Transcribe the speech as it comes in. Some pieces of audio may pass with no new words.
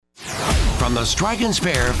from the Strike and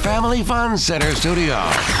Spare Family Fun Center studio.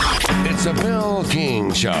 It's the Bill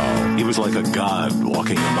King Show. He was like a god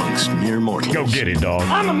walking amongst mere mortals. Go get it, dog.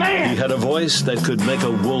 I'm a man. He had a voice that could make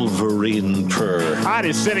a wolverine purr. Hot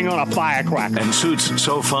is sitting on a firecracker. And suits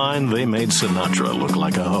so fine they made Sinatra look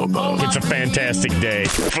like a hobo. It's a fantastic day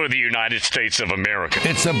for the United States of America.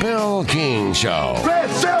 It's the Bill King Show. Red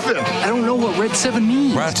 7! I don't know what Red 7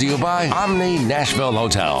 means. Brought to you by Omni Nashville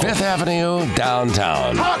Hotel, 5th Avenue,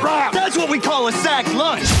 downtown. Hot rock! That's what we call a sack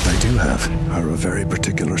lunch. I do have are a very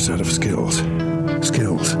particular set of skills.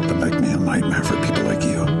 Skills that make me a nightmare for people like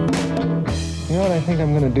you. You know what I think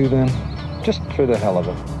I'm going to do then? Just for the hell of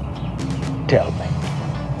it. Tell me.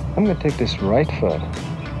 I'm going to take this right foot,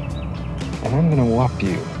 and I'm going to whop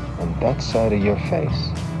you on that side of your face.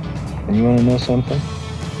 And you want to know something?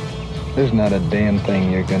 There's not a damn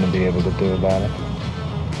thing you're going to be able to do about it.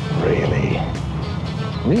 Really?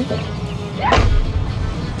 Really?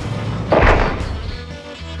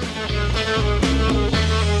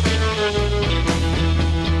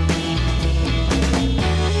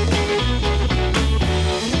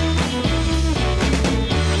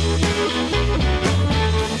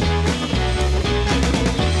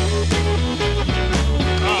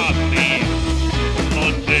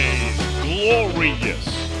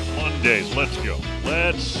 Mondays, let's go.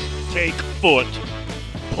 Let's take foot,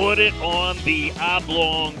 put it on the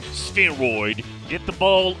oblong spheroid, get the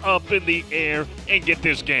ball up in the air, and get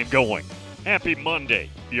this game going. Happy Monday,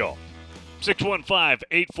 y'all.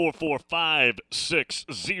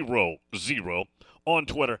 615-844-5600 on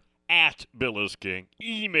Twitter, at Bill is King.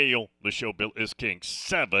 Email the show,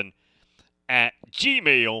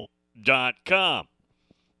 billisking7@gmail.com.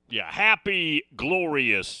 Yeah, happy,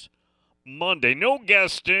 glorious Monday. No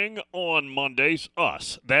guesting on Mondays.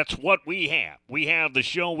 Us. That's what we have. We have the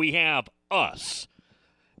show. We have us.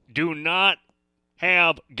 Do not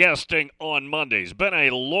have guesting on Mondays. Been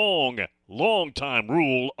a long time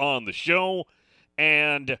rule on the show,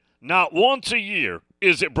 and not once a year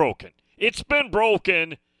is it broken. It's been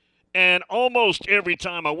broken, and almost every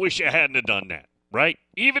time I wish I hadn't have done that, right?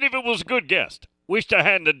 Even if it was a good guest. Wished I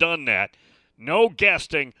hadn't have done that. No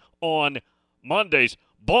guesting on Mondays.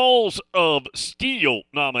 Balls of Steel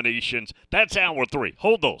nominations, that's hour 3.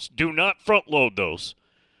 Hold those. Do not front load those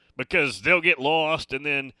because they'll get lost, and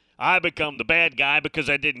then I become the bad guy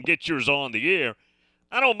because I didn't get yours on the air.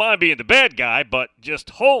 I don't mind being the bad guy, but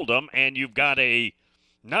just hold them, and you've got a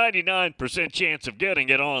 99% chance of getting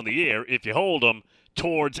it on the air if you hold them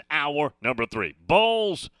towards hour number 3.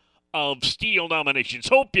 Balls of Steel nominations.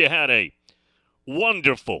 Hope you had a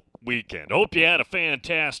wonderful weekend. Hope you had a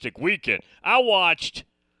fantastic weekend. I watched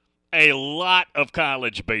a lot of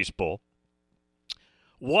college baseball.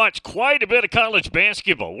 Watched quite a bit of college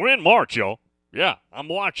basketball. We're in March, y'all. Yeah, I'm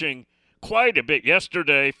watching quite a bit.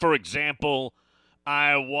 Yesterday, for example,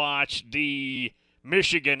 I watched the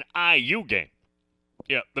Michigan-IU game.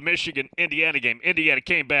 Yeah, the Michigan-Indiana game. Indiana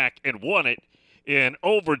came back and won it in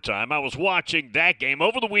overtime. I was watching that game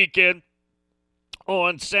over the weekend.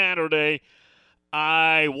 On Saturday,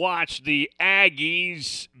 I watched the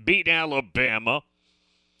Aggies beat Alabama.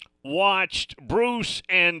 Watched Bruce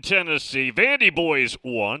and Tennessee. Vandy boys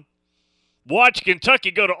won. Watched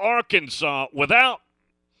Kentucky go to Arkansas without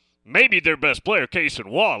maybe their best player, Cason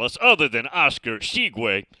Wallace, other than Oscar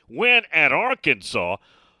Tshiebwe, win at Arkansas.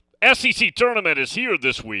 SEC tournament is here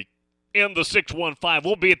this week in the 615.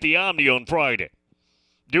 We'll be at the Omni on Friday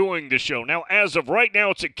doing the show. Now, as of right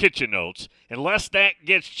now, it's at Kitchen Notes, unless that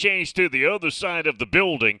gets changed to the other side of the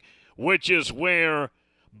building, which is where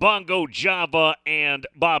Bongo Java and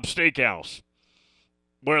Bob Steakhouse,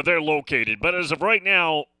 where they're located. But as of right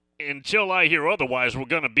now, until I hear otherwise, we're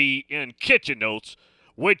going to be in Kitchen Notes,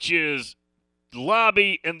 which is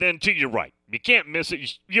lobby and then to your right. You can't miss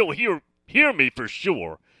it. You'll hear me for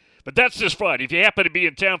sure. But that's this Friday. If you happen to be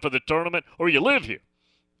in town for the tournament or you live here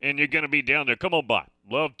and you're going to be down there, come on by.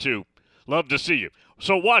 Love to see you.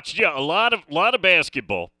 So watch, a lot of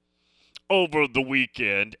basketball over the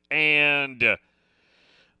weekend and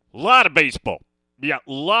a lot of baseball. Yeah,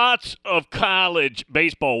 lots of college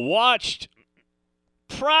baseball. Watched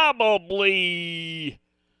probably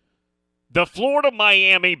the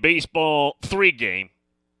Florida-Miami baseball 3-game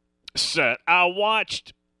set. I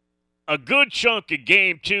watched a good chunk of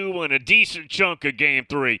Game 2 and a decent chunk of Game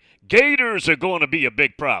 3. Gators are going to be a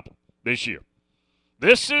big problem this year.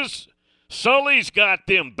 Sully's got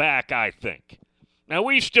them back, I think. Now,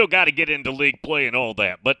 we've still got to get into league play and all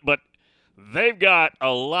that, but they've got a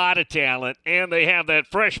lot of talent, and they have that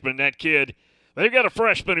freshman, that kid. They've got a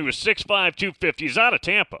freshman who is 6'5", 250. He's out of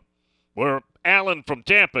Tampa, where Allen from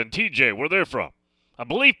Tampa and TJ, where they're from. I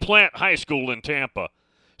believe Plant High School in Tampa.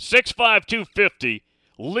 6'5", 250,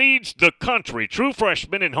 leads the country, true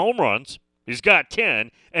freshman in home runs. He's got 10,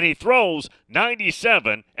 and he throws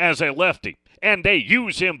 97 as a lefty, and they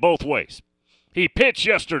use him both ways. He pitched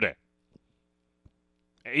yesterday.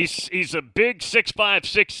 He's a big 6'5",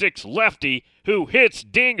 6'6" lefty who hits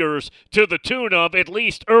dingers to the tune of, at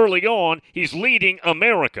least early on, he's leading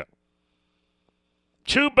America.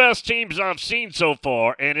 Two best teams I've seen so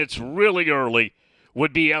far, and it's really early,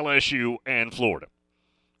 would be LSU and Florida.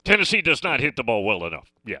 Tennessee does not hit the ball well enough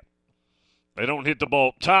yet. They don't hit the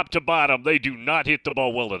ball top to bottom. They do not hit the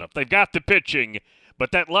ball well enough. They've got the pitching,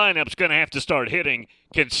 but that lineup's going to have to start hitting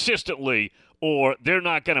consistently or they're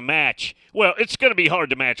not going to match. Well, it's going to be hard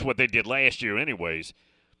to match what they did last year anyways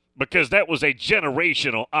because that was a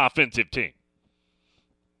generational offensive team.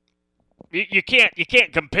 You can't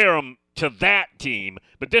compare them to that team,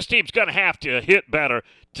 but this team's going to have to hit better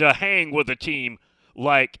to hang with a team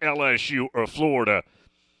like LSU or Florida.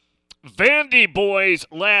 Vandy boys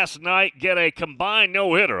last night get a combined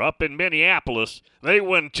no-hitter up in Minneapolis. They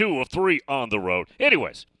win 2 of 3 on the road.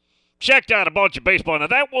 Anyways, checked out a bunch of baseball. Now,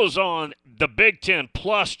 that was on the Big Ten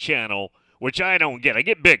Plus channel, which I don't get. I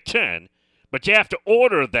get Big Ten, but you have to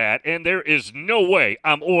order that, and there is no way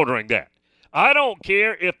I'm ordering that. I don't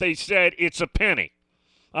care if they said it's a penny.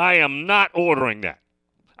 I am not ordering that.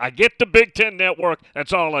 I get the Big Ten Network.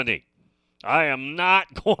 That's all I need. I am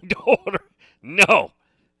not going to order. No.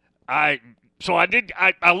 I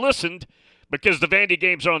listened because the Vandy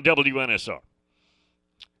games are on WNSR.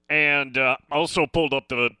 And also pulled up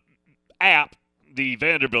the app, the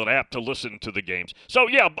Vanderbilt app, to listen to the games. So,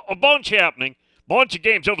 yeah, a bunch happening, bunch of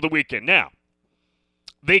games over the weekend. Now,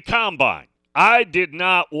 the Combine. I did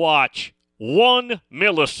not watch 1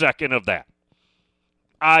 millisecond of that.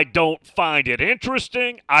 I don't find it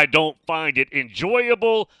interesting. I don't find it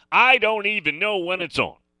enjoyable. I don't even know when it's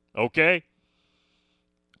on, okay?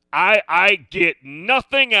 I get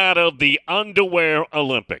nothing out of the underwear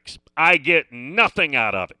Olympics. I get nothing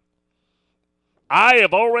out of it. I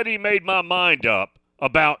have already made my mind up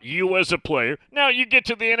about you as a player. Now, you get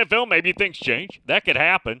to the NFL, maybe things change. That could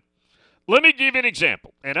happen. Let me give you an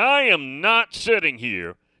example. And I am not sitting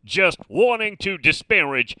here just wanting to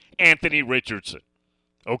disparage Anthony Richardson.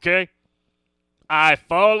 Okay? I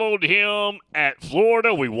followed him at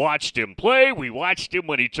Florida. We watched him play. We watched him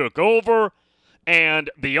when he took over. And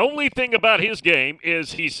the only thing about his game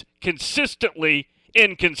is he's consistently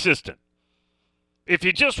inconsistent. If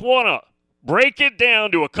you just want to break it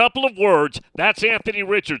down to a couple of words, that's Anthony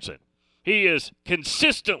Richardson. He is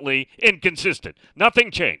consistently inconsistent. Nothing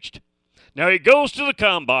changed. Now he goes to the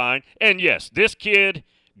Combine, and yes, this kid,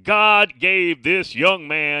 God gave this young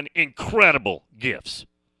man incredible gifts.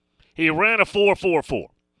 He ran a 4.44.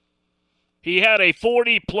 He had a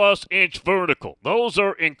 40-plus inch vertical. Those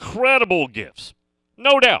are incredible gifts.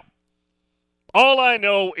 No doubt. All I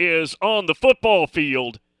know is on the football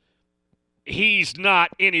field, he's not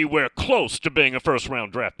anywhere close to being a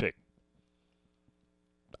first-round draft pick.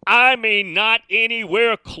 I mean, not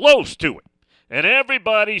anywhere close to it. And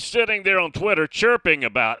everybody's sitting there on Twitter chirping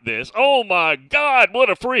about this. Oh, my God, what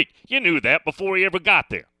a freak. You knew that before he ever got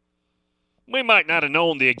there. We might not have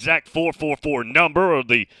known the exact 4.44 number or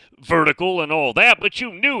the vertical and all that, but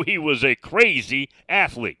you knew he was a crazy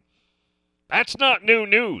athlete. That's not new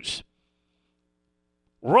news.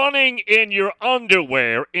 Running in your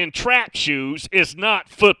underwear in track shoes is not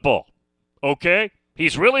football, okay?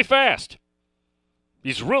 He's really fast.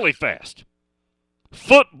 He's really fast.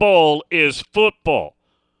 Football is football.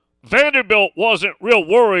 Vanderbilt wasn't real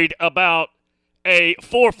worried about a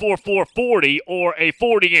 4.44 40 or a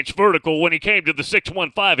 40-inch vertical when he came to the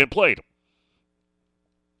 6.15 and played him.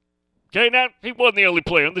 Okay, now, he wasn't the only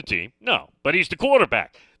player on the team. No, but he's the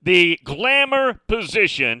quarterback. The glamour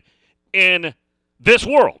position in this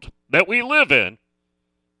world that we live in,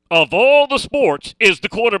 of all the sports, is the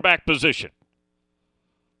quarterback position.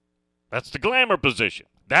 That's the glamour position.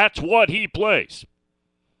 That's what he plays.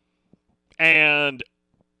 And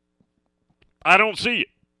I don't see it.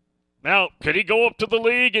 Now, could he go up to the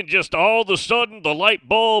league and just all of a sudden the light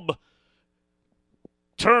bulb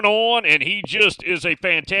turn on and he just is a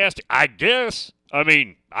fantastic, I guess.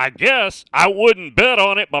 I wouldn't bet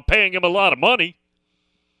on it by paying him a lot of money.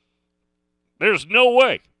 There's no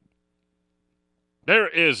way. There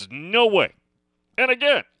is no way. And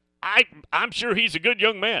again, I'm sure he's a good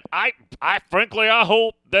young man. I frankly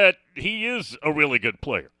hope that he is a really good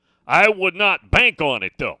player. I would not bank on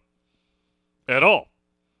it, though, at all.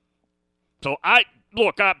 So, I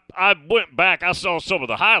went back. I saw some of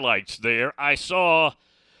the highlights there. I saw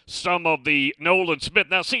some of the Nolan Smith.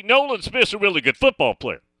 Now, see, Nolan Smith's a really good football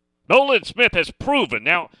player. Nolan Smith has proven.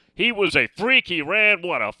 Now, He was a freak. He ran, a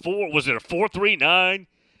 4.39?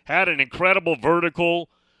 Had an incredible vertical.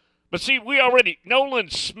 But see, Nolan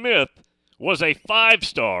Smith was a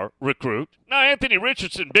 5-star recruit. Now, Anthony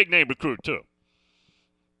Richardson, big-name recruit, too.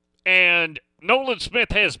 And Nolan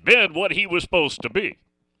Smith has been what he was supposed to be.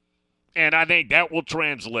 And I think that will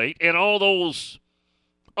translate. And all those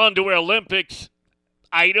Underwear Olympics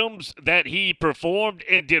items that he performed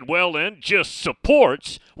and did well in just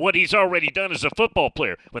supports what he's already done as a football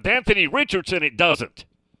player. With Anthony Richardson, it doesn't.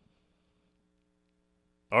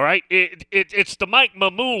 All right? It's the Mike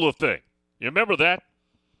Mamula thing. You remember that?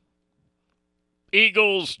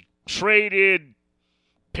 Eagles traded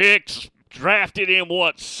picks, drafted him,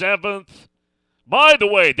 7th? By the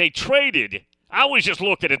way, they traded. I was just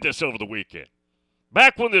looking at this over the weekend.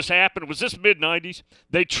 Back when this happened, was this mid-'90s?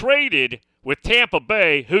 They traded with Tampa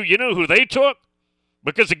Bay, who they took?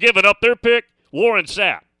 Because of giving up their pick? Warren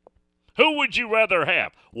Sapp. Who would you rather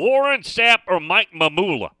have, Warren Sapp or Mike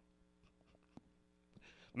Mamula?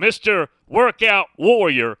 Mr. Workout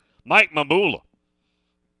Warrior, Mike Mamula.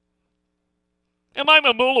 And Mike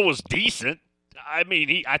Mamula was decent. I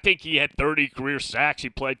mean, I think he had 30 career sacks. He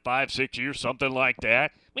played 5-6 years, something like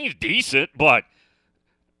that. I mean, he's decent, but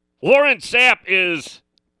Warren Sapp is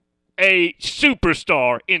a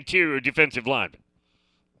superstar interior defensive lineman.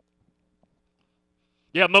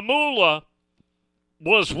 Yeah, Mamula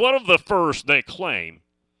was one of the first, they claim,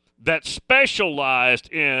 that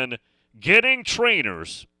specialized in getting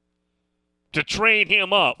trainers to train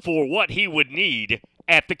him up for what he would need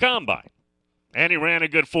at the combine. And he ran a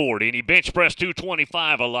good 40, and he bench pressed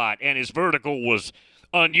 225 a lot, and his vertical was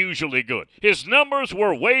unusually good. His numbers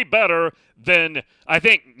were way better than, I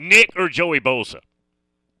think, Nick or Joey Bosa.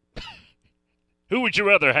 Who would you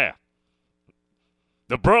rather have?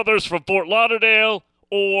 The brothers from Fort Lauderdale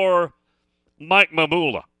or Mike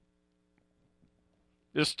Mamula?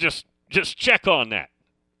 Just check on that.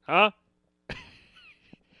 Huh?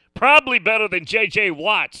 Probably better than J.J.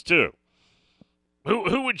 Watts, too.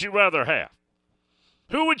 Who would you rather have?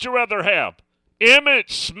 Who would you rather have?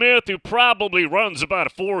 Emmitt Smith, who probably runs about a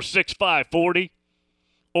 4.65 40,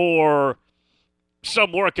 or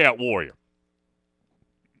some workout warrior?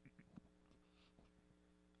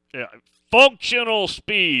 Yeah, functional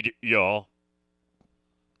speed, y'all.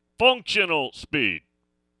 Functional speed.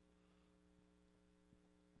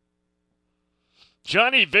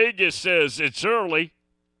 Johnny Vegas says it's early.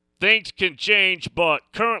 Things can change, but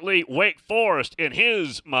currently Wake Forest, in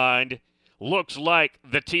his mind, looks like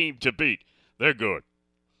the team to beat. They're good.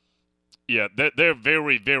 Yeah, they're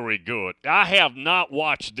very, very good. I have not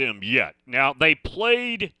watched them yet. Now, they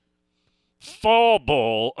played fall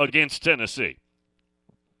ball against Tennessee.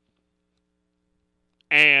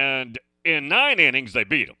 And in 9 innings, they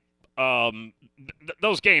beat them.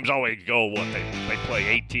 Those games always go, they play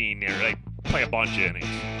 18 there. They play a bunch of innings.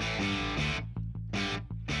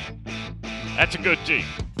 That's a good team.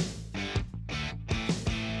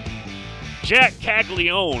 Jack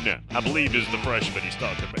Caglione, I believe, is the freshman he's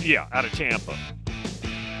talking about. Yeah, out of Tampa.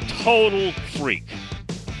 Total freak.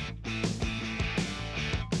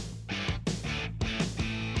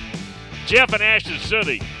 Jeff in Ashton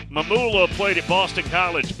City. Mamula played at Boston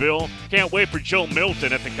College, Bill. Can't wait for Joe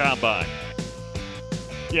Milton at the combine.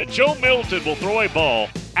 Yeah, Joe Milton will throw a ball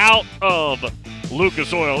out of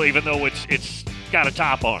Lucas Oil, even though it's got a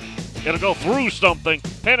top on it. It'll go through something,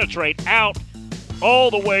 penetrate out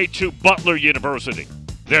all the way to Butler University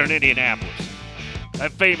there in Indianapolis.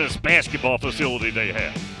 That famous basketball facility they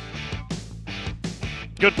have.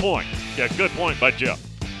 Good point. Yeah, good point by Jeff.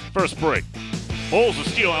 First break. Bulls of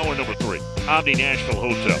Steel, hour number 3. Omni Nashville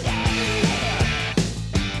Hotel.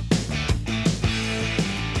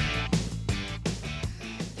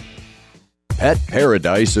 Pet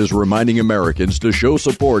Paradise is reminding Americans to show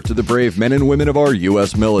support to the brave men and women of our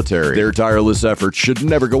U.S. military. Their tireless efforts should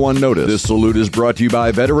never go unnoticed. This salute is brought to you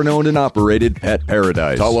by veteran-owned and operated Pet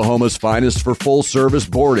Paradise, Tullahoma's finest for full-service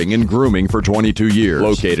boarding and grooming for 22 years.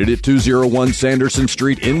 Located at 201 Sanderson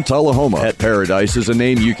Street in Tullahoma, Pet Paradise is a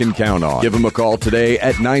name you can count on. Give them a call today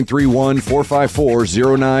at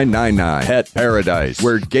 931-454-0999. Pet Paradise,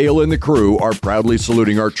 where Gail and the crew are proudly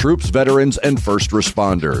saluting our troops, veterans, and first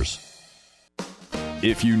responders.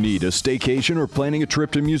 If you need a staycation or planning a trip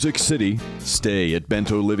to Music City, stay at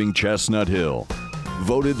Bento Living Chestnut Hill.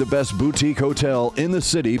 Voted the best boutique hotel in the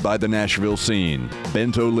city by the Nashville Scene.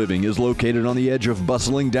 Bento Living is located on the edge of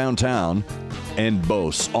bustling downtown and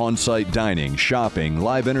boasts on-site dining, shopping,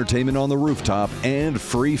 live entertainment on the rooftop, and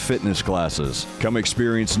free fitness classes. Come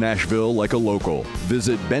experience Nashville like a local.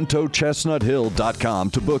 Visit BentoChestnutHill.com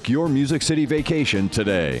to book your Music City vacation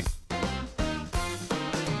today.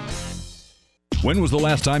 When was the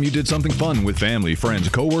last time you did something fun with family, friends,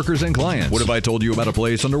 coworkers, and clients? What if I told you about a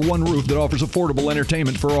place under one roof that offers affordable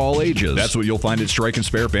entertainment for all ages? That's what you'll find at Strike and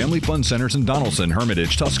Spare Family Fun Centers in Donaldson,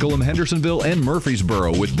 Hermitage, Tusculum, Hendersonville, and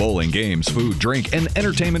Murfreesboro, with bowling, games, food, drink, and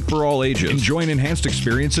entertainment for all ages. Enjoy an enhanced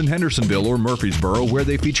experience in Hendersonville or Murfreesboro, where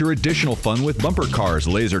they feature additional fun with bumper cars,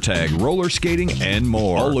 laser tag, roller skating, and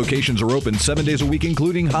more. All locations are open 7 days a week,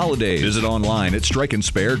 including holidays. Visit online at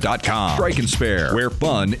strikeandspare.com. Strike and Spare, where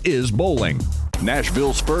fun is bowling.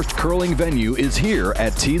 Nashville's first curling venue is here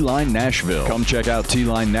at T-Line Nashville. Come check out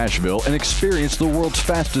T-Line Nashville and experience the world's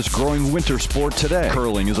fastest growing winter sport today.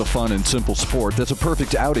 Curling is a fun and simple sport that's a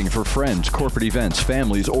perfect outing for friends, corporate events,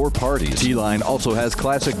 families, or parties. T-Line also has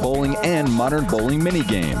classic bowling and modern bowling mini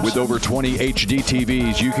games. With over 20 HD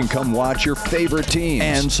TVs, you can come watch your favorite teams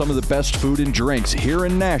and some of the best food and drinks here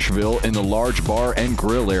in Nashville in the large bar and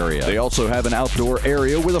grill area. They also have an outdoor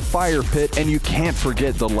area with a fire pit, and you can't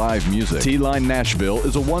forget the live music. T-Line Nashville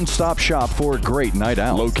is a one-stop shop for a great night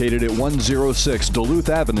out. Located at 106 Duluth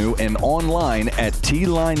Avenue and online at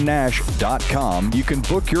tlinenash.com. You can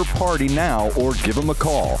book your party now or give them a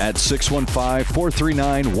call at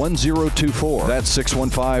 615-439-1024. That's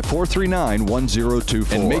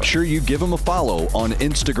 615-439-1024. And make sure you give them a follow on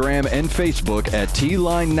Instagram and Facebook at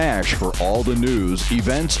T-Line Nash for all the news,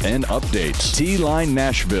 events, and updates. T-Line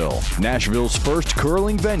Nashville. Nashville's first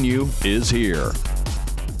curling venue is here.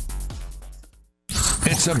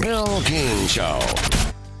 It's a Bill King Show.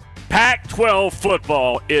 Pac-12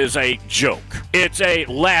 football is a joke. It's a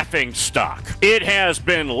laughing stock. It has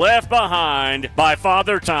been left behind by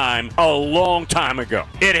Father Time a long time ago.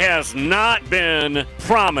 It has not been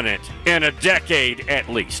prominent in a decade at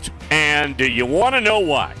least. And do you want to know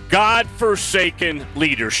why? God-forsaken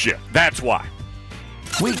leadership. That's why.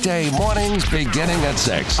 Weekday mornings beginning at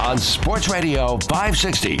 6 on Sports Radio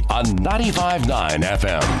 560 on 95.9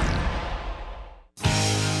 FM.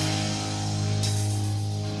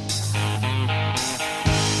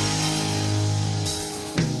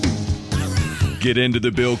 Get into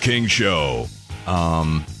the Bill King Show.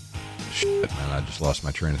 Shit, man, I just lost my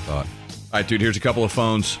train of thought. All right, dude, here's a couple of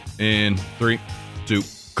phones in 3, 2,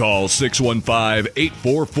 call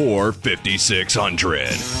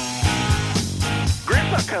 615-844-5600.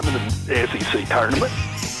 Grant's not coming to the SEC tournament.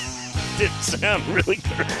 Didn't sound really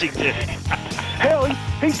thirsty, did it? Hell,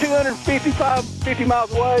 he's 50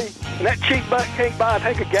 miles away, and that cheap butt can't buy a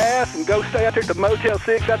tank of gas and go stay out there at the Motel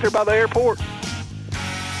 6 out there by the airport.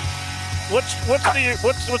 What's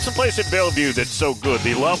the place in Bellevue that's so good?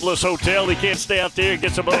 The Loveless Hotel. He can't stay out there and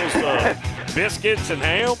get some of those biscuits and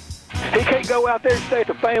ham. He can't go out there and stay at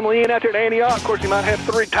the Family Inn out there at Antioch. Of course, he might have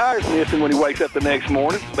 3 tires missing when he wakes up the next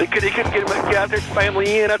morning. But he couldn't get him to get out there at the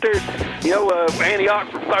Family Inn out there, Antioch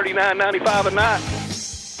for $39.95 a night.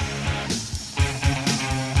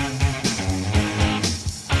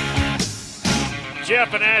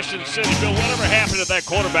 Jeff in Ashton City. Bill, whatever happened to that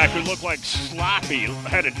quarterback who looked like sloppy,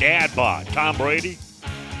 had a dad bod? Tom Brady?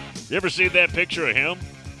 You ever see that picture of him?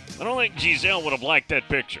 I don't think Giselle would have liked that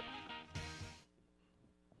picture.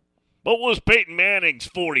 What was Peyton Manning's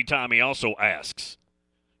 40 time, he also asks.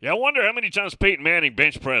 Yeah, I wonder how many times Peyton Manning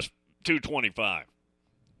bench pressed 225.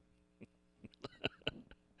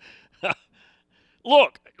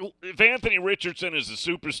 Look, if Anthony Richardson is a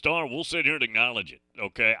superstar, we'll sit here and acknowledge it,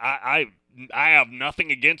 okay? I have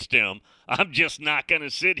nothing against him. I'm just not going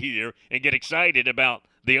to sit here and get excited about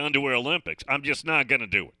the Underwear Olympics. I'm just not going to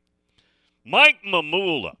do it. Mike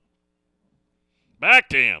Mamula. Back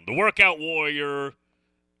to him. The workout warrior.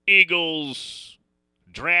 Eagles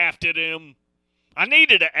drafted him. I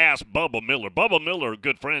needed to ask Bubba Miller. Bubba Miller, a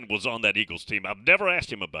good friend, was on that Eagles team. I've never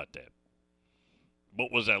asked him about that.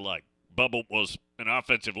 What was that like? Bubba was an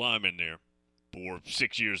offensive lineman there for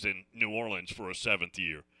 6 years in New Orleans for a 7th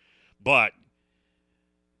year. But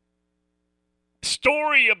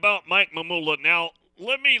story about Mike Mamula. Now,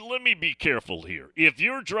 let me be careful here. If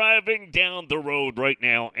you're driving down the road right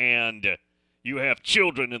now and you have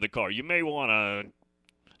children in the car, you may want to.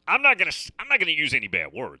 I'm not gonna use any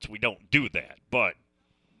bad words. We don't do that, but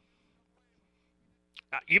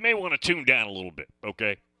you may want to tune down a little bit.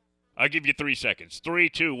 Okay, I'll give you 3 seconds. 3,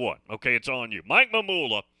 2, 1. Okay, it's on you. Mike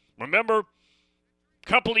Mamula. Remember, a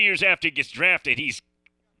couple of years after he gets drafted, he's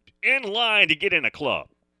in line to get in a club.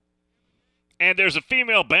 And there's a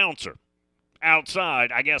female bouncer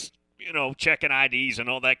outside, I guess, checking IDs and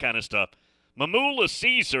all that kind of stuff. Mamula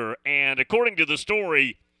sees her, and according to the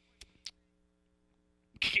story,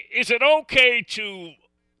 is it okay to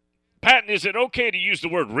use the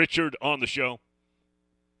word Richard on the show?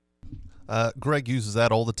 Greg uses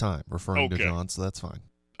that all the time, referring to John, so that's fine.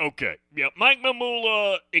 Okay. Yeah, Mike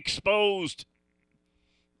Mamula exposed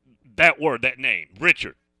that word, that name,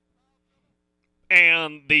 Richard.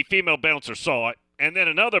 And the female bouncer saw it, and then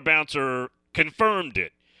another bouncer confirmed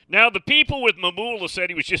it. Now, the people with Mamula said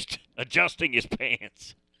he was just adjusting his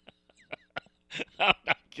pants. I'm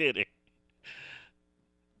not kidding.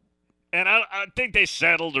 And I think they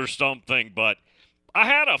settled or something, but I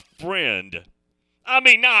had a friend, I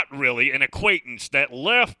mean, not really, an acquaintance that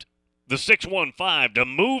left the 615 to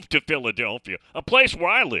move to Philadelphia, a place where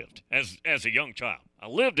I lived as a young child. I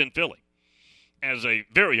lived in Philly as a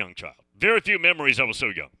very young child. Very few memories, I was so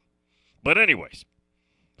young. But anyways,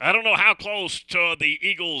 I don't know how close to the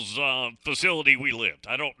Eagles facility we lived.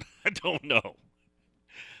 I don't know.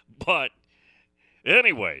 But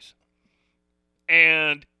anyways,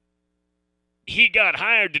 and he got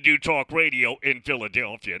hired to do talk radio in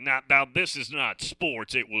Philadelphia. Now this is not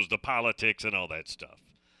sports. It was the politics and all that stuff.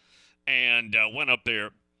 And went up there,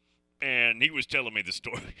 and he was telling me the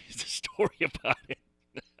story about it.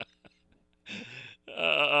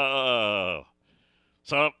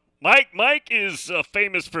 So Mike is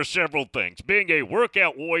famous for several things, being a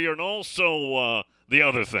workout warrior and also the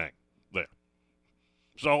other thing there.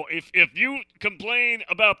 So if you complain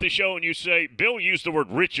about the show and you say, Bill used the word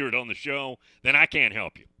Richard on the show, then I can't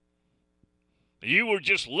help you. You were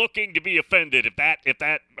just looking to be offended if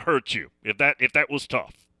that hurt you, if that was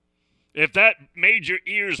tough, if that made your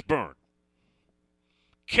ears burn.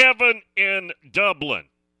 Kevin in Dublin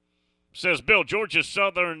says, Bill, Georgia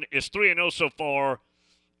Southern is 3-0 so far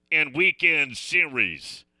in weekend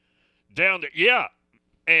series. Down there, yeah.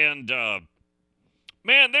 And,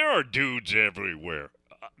 man, there are dudes everywhere.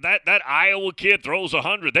 That Iowa kid throws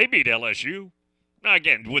 100. They beat LSU. Now,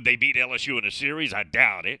 again, would they beat LSU in a series? I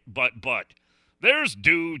doubt it. But there's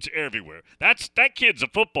dudes everywhere. That kid's a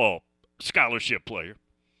football scholarship player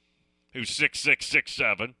who's 6'6",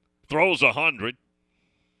 6'7", throws 100.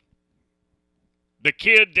 The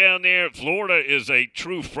kid down there in Florida is a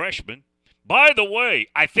true freshman. By the way,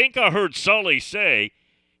 I think I heard Sully say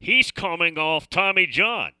he's coming off Tommy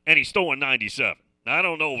John, and he's throwing 97. Now, I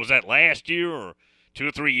don't know, was that last year or 2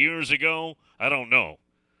 or 3 years ago? I don't know.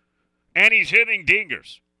 And he's hitting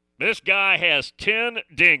dingers. This guy has 10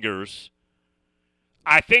 dingers.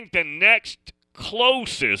 I think the next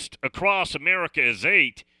closest across America is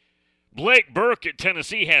 8. Blake Burke at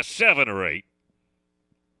Tennessee has 7 or 8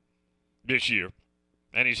 this year.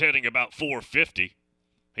 And he's hitting about 450.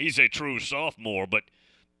 He's a true sophomore. But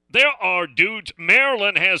there are dudes.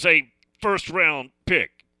 Maryland has a first-round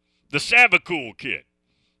pick. The Savacool kid,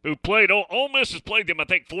 who played, Ole Miss has played them, I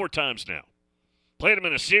think, 4 times now. Played him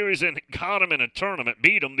in a series and caught him in a tournament,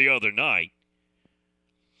 beat him the other night.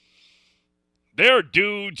 There are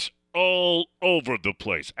dudes all over the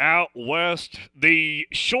place. Out west, the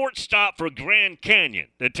shortstop for Grand Canyon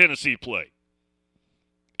that Tennessee played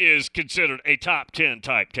is considered a top 10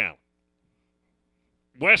 type talent.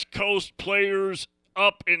 West Coast players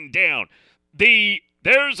up and down.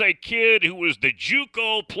 There's a kid who was the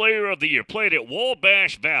JUCO player of the year, played at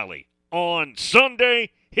Wabash Valley on Sunday,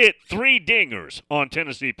 hit 3 dingers on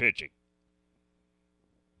Tennessee pitching.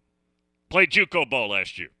 Played JUCO ball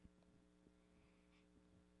last year.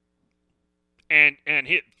 And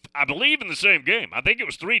hit, I believe, in the same game. I think it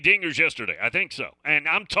was 3 dingers yesterday. I think so. And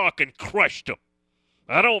I'm talking crushed them.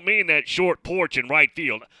 I don't mean that short porch in right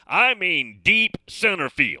field. I mean deep center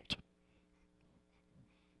field.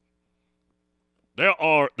 There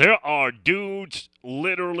are dudes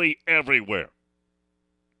literally everywhere.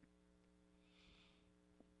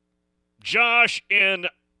 Josh in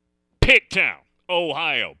Picktown,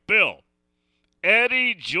 Ohio. Bill,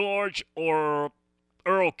 Eddie George or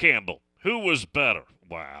Earl Campbell? Who was better?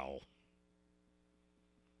 Wow.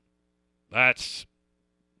 That's...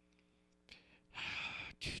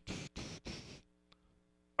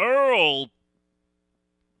 Earl,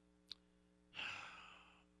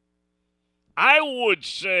 I would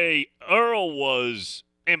say Earl was,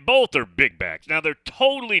 and both are big backs. Now, they're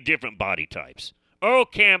totally different body types. Earl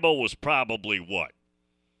Campbell was probably what?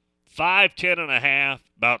 5'10 and a half,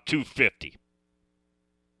 about 250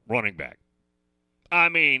 running back. I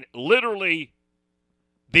mean, literally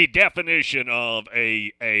the definition of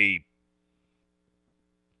a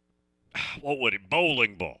what would it,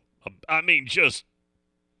 bowling ball. I mean, just,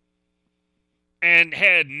 and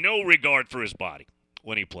had no regard for his body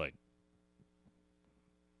when he played.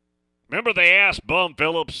 Remember they asked Bum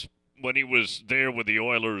Phillips when he was there with the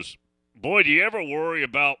Oilers, boy, do you ever worry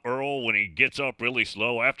about Earl when he gets up really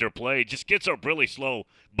slow after a play? Just gets up really slow.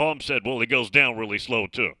 Bum said, well, he goes down really slow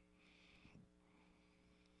too.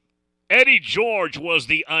 Eddie George was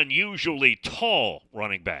the unusually tall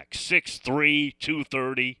running back, 6'3",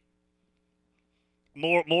 230.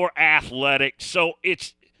 More athletic. So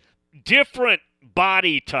different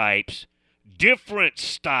body types, different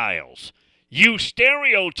styles. You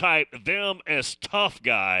stereotype them as tough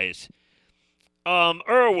guys.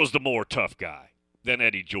 Earl was the more tough guy than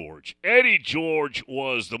Eddie George. Eddie George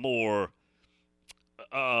was the more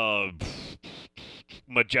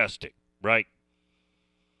majestic, right?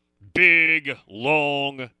 Big,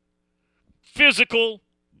 long, physical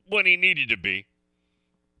when he needed to be.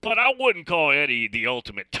 But I wouldn't call Eddie the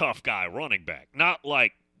ultimate tough guy running back. Not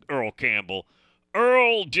like Earl Campbell.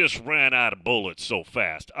 Earl just ran out of bullets so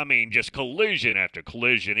fast. I mean, just collision after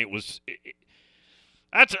collision.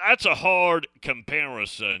 That's a hard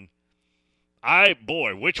comparison.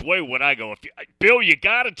 Which way would I go? Bill, you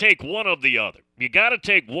got to take one of the other. You got to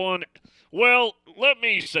take one. Well, let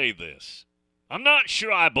me say this. I'm not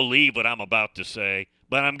sure I believe what I'm about to say,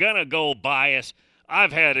 but I'm going to go bias.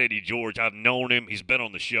 I've had Eddie George. I've known him. He's been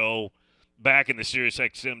on the show. Back in the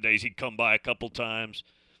SiriusXM days, he'd come by a couple times.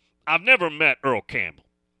 I've never met Earl Campbell,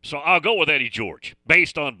 so I'll go with Eddie George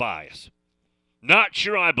based on bias. Not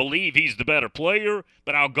sure I believe he's the better player,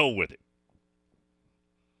 but I'll go with it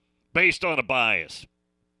based on a bias.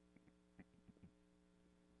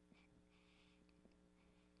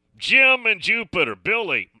 Jim and Jupiter,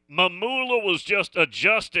 Billy, Mamula was just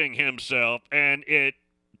adjusting himself, and it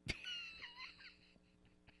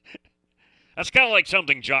that's kind of like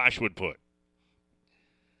something Josh would put.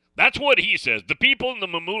 That's what he says. The people in the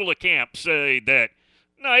Mamula camp say that,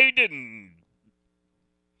 no, he didn't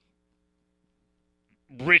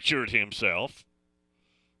Richard himself.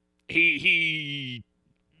 He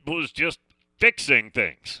was just fixing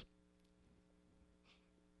things.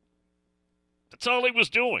 That's all he was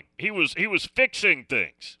doing. He was fixing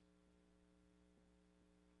things.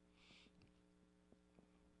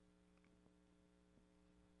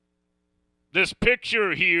 This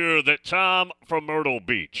picture here that Tom from Myrtle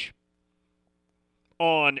Beach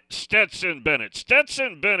on Stetson Bennett.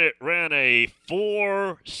 Stetson Bennett ran a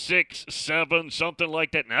 4.67, something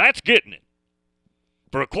like that. Now, that's getting it.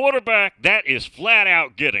 For a quarterback, that is flat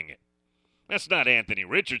out getting it. That's not Anthony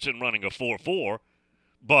Richardson running a 4.4,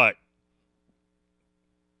 but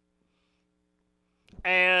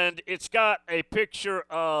and it's got a picture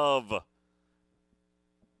of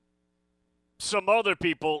some other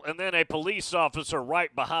people, and then a police officer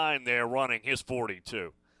right behind there running his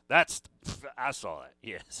 42. I saw that,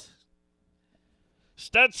 yes.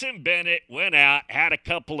 Stetson Bennett went out, had a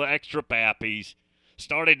couple of extra pappies,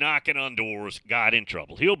 started knocking on doors, got in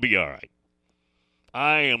trouble. He'll be all right.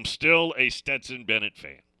 I am still a Stetson Bennett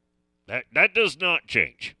fan. That does not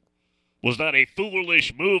change. Was that a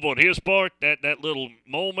foolish move on his part, that little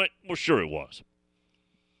moment? Well, sure it was.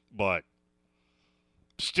 But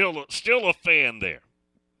still a fan there.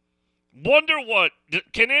 Wonder what,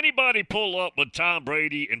 can anybody pull up what Tom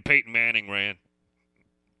Brady and Peyton Manning ran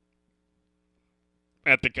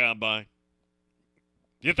at the Combine?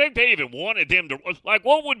 Do you think they even wanted them to, like,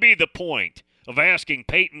 what would be the point of asking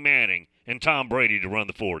Peyton Manning and Tom Brady to run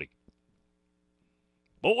the 40?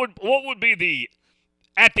 What would be the,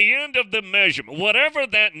 at the end of the measurement, whatever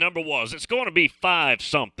that number was, it's going to be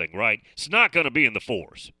 5-something, right? It's not going to be in the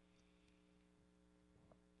 4s.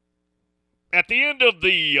 At the end of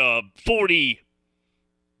the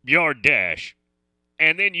 40-yard dash,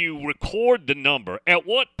 and then you record the number, at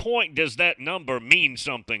what point does that number mean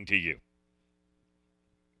something to you?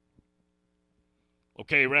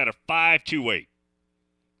 Okay, ran a 5.28.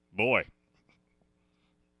 Boy,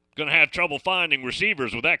 going to have trouble finding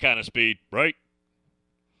receivers with that kind of speed, right?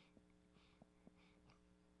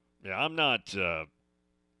 Yeah, I'm not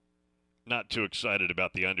too excited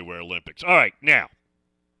about the Underwear Olympics. All right, now.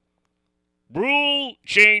 Rule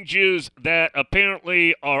changes that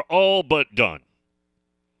apparently are all but done.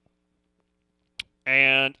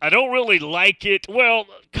 And I don't really like it. Well,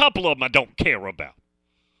 a couple of them I don't care about.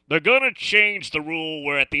 They're going to change the rule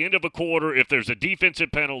where at the end of a quarter, if there's a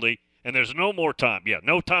defensive penalty and there's no more time,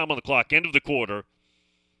 no time on the clock, end of the quarter,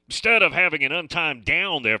 instead of having an untimed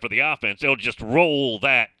down there for the offense, they'll just roll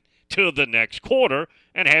that to the next quarter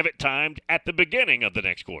and have it timed at the beginning of the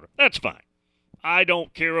next quarter. That's fine. I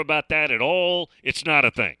don't care about that at all. It's not a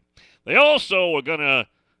thing. They also are going to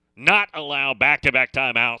not allow back-to-back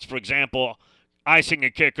timeouts. For example, icing a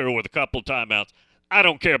kicker with a couple timeouts. I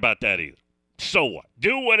don't care about that either. So what?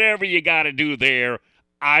 Do whatever you got to do there.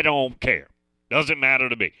 I don't care. Doesn't matter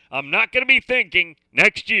to me. I'm not going to be thinking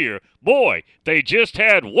next year, boy, they just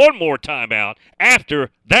had one more timeout. After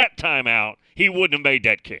that timeout, he wouldn't have made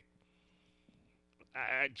that kick.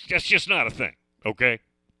 That's just not a thing, okay?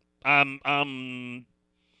 I'm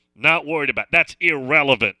not worried about. That's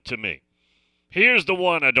irrelevant to me. Here's the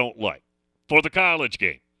one I don't like for the college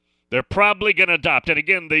game. They're probably going to adopt. And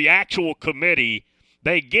again, the actual committee,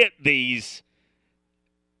 they get these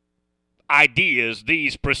ideas,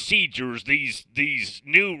 these procedures, these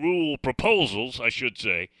new rule proposals, I should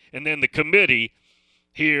say, and then the committee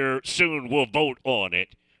here soon will vote on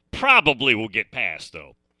it. Probably will get passed,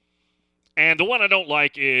 though. And the one I don't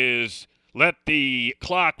like is let the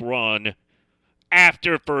clock run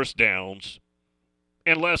after first downs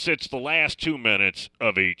unless it's the last 2 minutes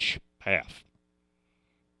of each half.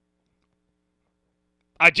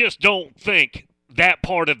 I just don't think that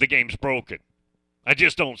part of the game's broken. I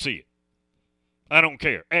just don't see it. I don't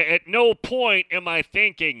care. At no point am I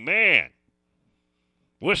thinking, man,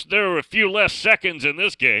 wish there were a few less seconds in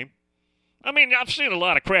this game. I mean, I've seen a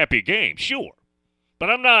lot of crappy games, sure. But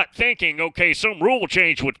I'm not thinking, okay, some rule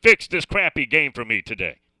change would fix this crappy game for me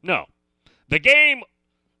today. No. The game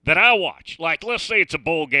that I watch, like let's say it's a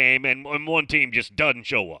bowl game and one team just doesn't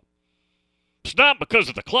show up. It's not because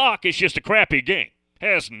of the clock, it's just a crappy game. It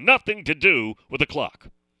has nothing to do with the clock.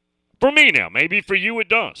 For me now, maybe for you it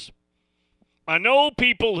does. I know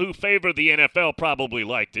people who favor the NFL probably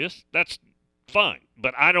like this. That's fine.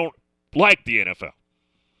 But I don't like the NFL.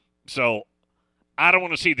 So I don't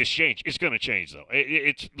want to see this change. It's going to change, though.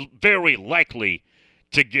 It's very likely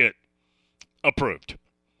to get approved.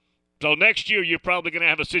 So next year, you're probably going to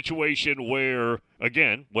have a situation where,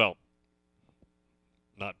 again, well,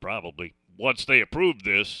 not probably, once they approve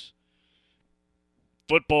this,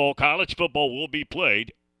 college football will be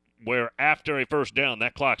played where after a first down,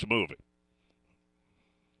 that clock's moving.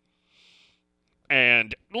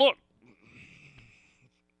 And look,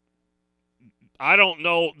 I don't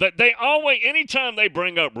know that they always, anytime they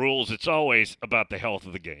bring up rules, it's always about the health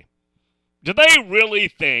of the game. Do they really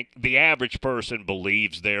think the average person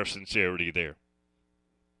believes their sincerity there?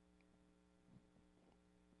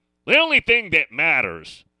 The only thing that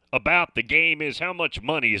matters about the game is how much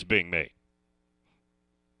money is being made.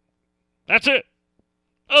 That's it.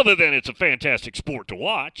 Other than it's a fantastic sport to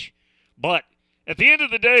watch. But at the end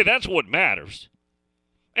of the day, that's what matters.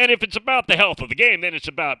 And if it's about the health of the game, then it's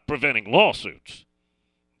about preventing lawsuits.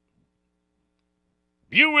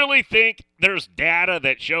 You really think there's data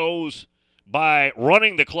that shows by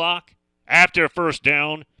running the clock after a first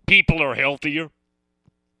down, people are healthier?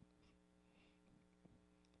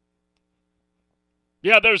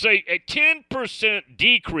 Yeah, there's a 10%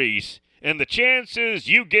 decrease in the chances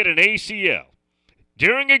you get an ACL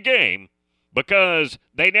during a game because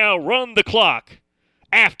they now run the clock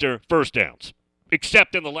after first downs,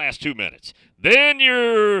 except in the last 2 minutes. Then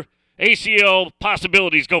your ACL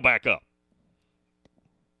possibilities go back up.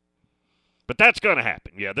 But that's going to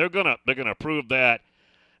happen. Yeah, they're going to approve that.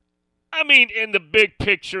 I mean, in the big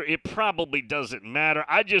picture, it probably doesn't matter.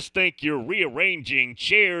 I just think you're rearranging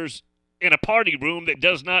chairs in a party room that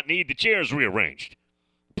does not need the chairs rearranged.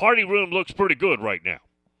 Party room looks pretty good right now.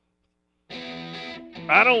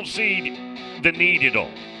 I don't see the need at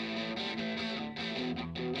all.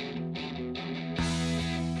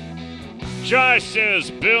 Josh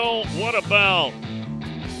says, Bill, what about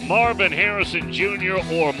Marvin Harrison Jr.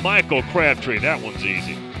 or Michael Crabtree? That one's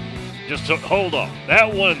easy. Just hold on.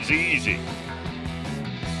 That one's easy.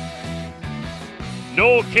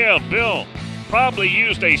 Noel Kev, Bill probably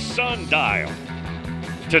used a sundial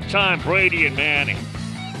to time Brady and Manning.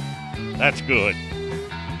 That's good.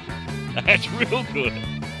 That's real good.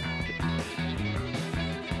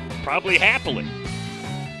 Probably happily.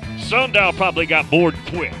 Sundial probably got bored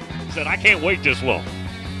quick. Said, I can't wait this long.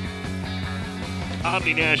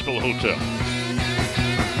 Omni Nashville Hotel.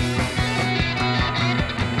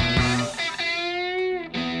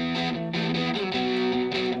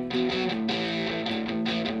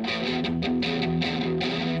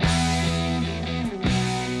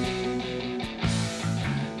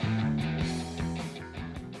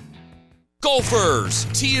 Golfers,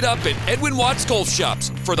 tee it up at Edwin Watts Golf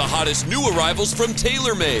Shops for the hottest new arrivals from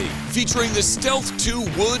TaylorMade, featuring the Stealth 2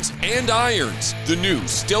 Woods and Irons. The new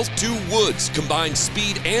Stealth 2 Woods combines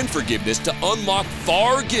speed and forgiveness to unlock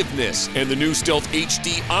forgiveness, and the new Stealth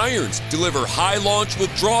HD Irons deliver high launch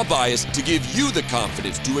with draw bias to give you the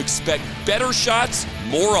confidence to expect better shots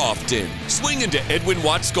more often. Swing into Edwin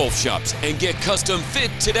Watts Golf Shops and get custom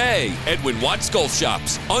fit today. Edwin Watts Golf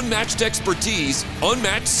Shops, unmatched expertise,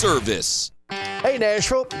 unmatched service. Hey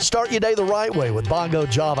Nashville, start your day the right way with Bongo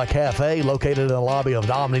Java Cafe, located in the lobby of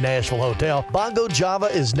the Omni Nashville Hotel. Bongo Java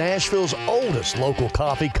is Nashville's oldest local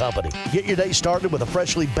coffee company. Get your day started with a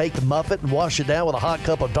freshly baked muffin and wash it down with a hot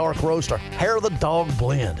cup of dark roast or hair of the dog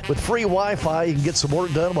blend. With free Wi-Fi, you can get some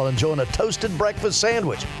work done while enjoying a toasted breakfast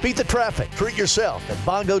sandwich. Beat the traffic, treat yourself at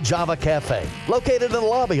Bongo Java Cafe, located in the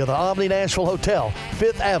lobby of the Omni Nashville Hotel,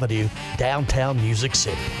 5th Avenue, downtown Music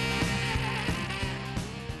City.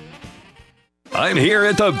 I'm here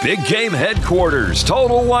at the Big Game headquarters.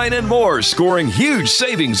 Total Wine and More, scoring huge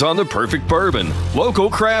savings on the perfect bourbon. Local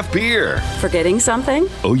craft beer. Forgetting something?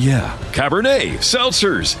 Oh yeah, Cabernet,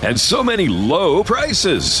 seltzers, and so many low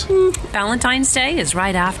prices. Valentine's Day is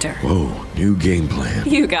right after. Whoa, new game plan.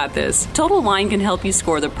 You got this. Total Wine can help you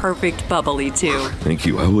score the perfect bubbly, too. Thank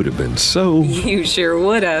you. I would have been so... You sure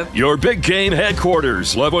would have. Your Big Game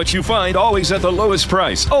headquarters. Love what you find, always at the lowest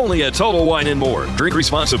price. Only at Total Wine and More. Drink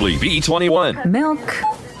responsibly. B21. Milk,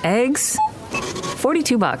 eggs,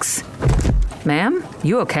 $42. Ma'am,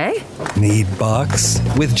 you okay? Need bucks?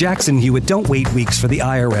 With Jackson Hewitt, don't wait weeks for the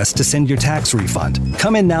IRS to send your tax refund.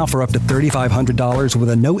 Come in now for up to $3,500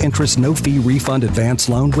 with a no-interest, no-fee refund advance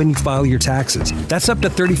loan when you file your taxes. That's up to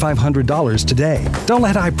 $3,500 today. Don't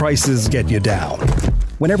let high prices get you down.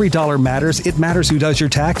 When every dollar matters, it matters who does your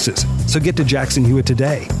taxes. So get to Jackson Hewitt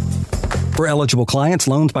today. For eligible clients,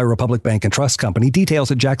 loans by Republic Bank and Trust Company.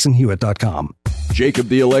 Details at jacksonhewitt.com. Jacob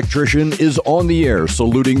the Electrician is on the air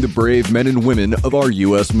saluting the brave men and women of our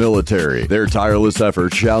U.S. military. Their tireless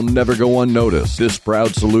efforts shall never go unnoticed. This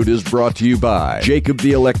proud salute is brought to you by Jacob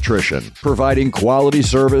the Electrician, providing quality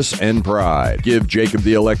service and pride. Give Jacob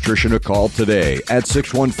the Electrician a call today at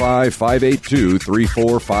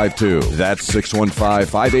 615-582-3452. That's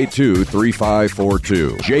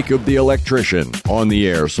 615-582-3542. Jacob the Electrician, on the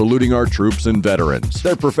air saluting our troops and veterans.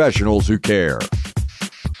 They're professionals who care.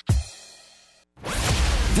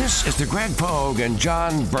 This is the Greg Pogue and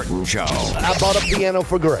John Burton Show. I bought a piano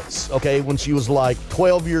for Grace, okay, when she was like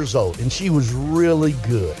 12 years old, and she was really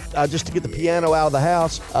good. Just to get the piano out of the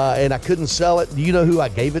house, and I couldn't sell it. Do you know who I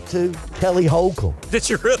gave it to? Kelly Holcomb. Did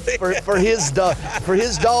you really? For his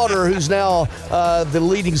daughter, who's now the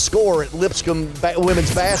leading scorer at Lipscomb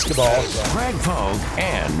women's basketball. Greg Pogue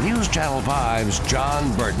and News Channel 5's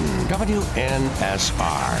John Burton,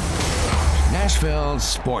 WNSR, Nashville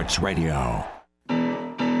Sports Radio.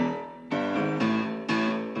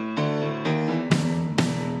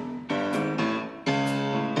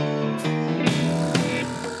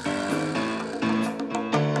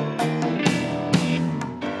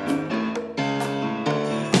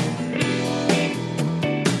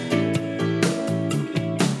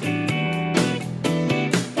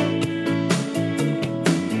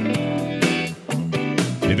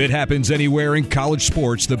 If it happens anywhere in college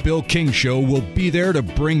sports, the Bill King Show will be there to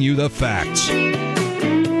bring you the facts. Coach,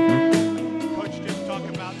 just talk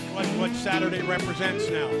about what Saturday represents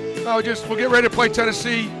now. No, we'll get ready to play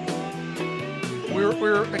Tennessee.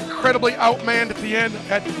 We're incredibly outmanned at the end.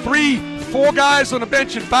 Had 4 guys on the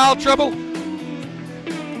bench in foul trouble.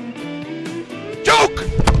 Joke!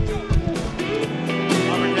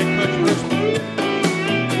 Auburn head coach Bruce.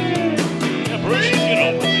 Yeah, Bruce, you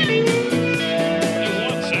know,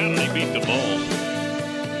 Saturday beat the Bulls.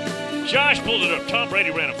 Josh pulled it up. Tom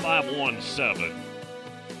Brady ran a 5.17.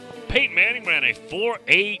 Peyton Manning ran a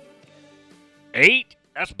 4.88.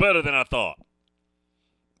 That's better than I thought.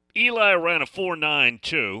 Eli ran a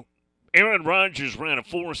 4.92. Aaron Rodgers ran a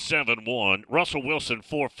 4.71. Russell Wilson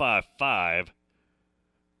 4.55.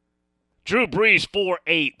 Drew Brees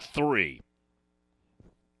 4.83.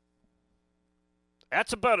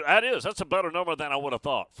 That's a better number than I would have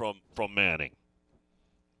thought from Manning.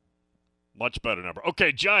 Much better number.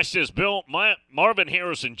 Okay, Josh says, Bill, Marvin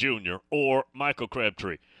Harrison Jr. or Michael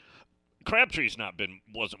Crabtree. Crabtree's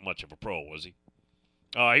wasn't much of a pro, was he?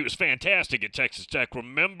 He was fantastic at Texas Tech.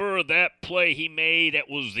 Remember that play he made? That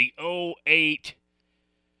was the 2008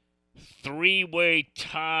 three-way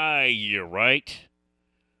tie year, right?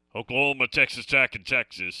 Oklahoma, Texas Tech, and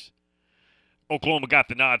Texas. Oklahoma got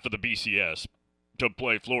the nod for the BCS to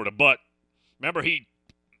play Florida. But remember, it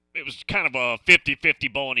was kind of a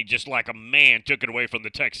 50-50 ball, and he just like a man took it away from the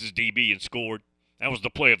Texas DB and scored. That was the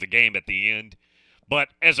play of the game at the end. But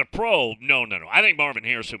as a pro, no. I think Marvin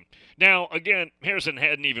Harrison. Now, again, Harrison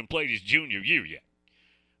hadn't even played his junior year yet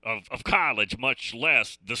of college, much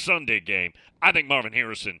less the Sunday game. I think Marvin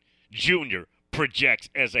Harrison Jr. projects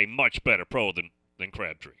as a much better pro than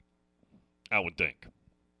Crabtree. I would think.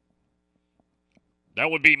 That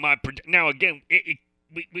would be my now again.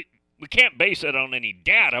 We can't base it on any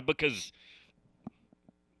data because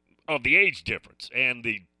of the age difference and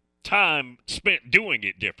the time spent doing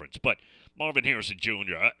it difference. But Marvin Harrison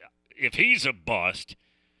Jr., if he's a bust,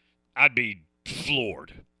 I'd be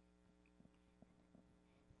floored.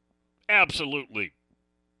 Absolutely,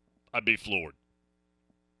 I'd be floored.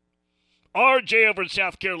 RJ over in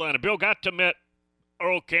South Carolina. Bill got to meet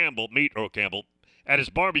Earl Campbell at his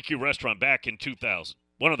barbecue restaurant back in 2000.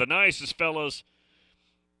 One of the nicest fellas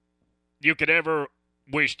you could ever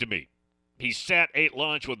wish to meet. He ate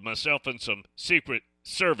lunch with myself and some Secret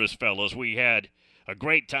Service fellas. We had a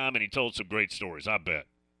great time, and he told some great stories, I bet.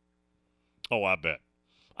 Oh, I bet.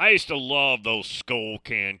 I used to love those Skull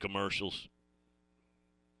Can commercials.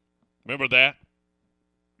 Remember that?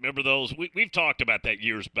 Remember those? We've talked about that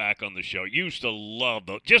years back on the show. Used to love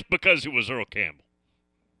those just because it was Earl Campbell.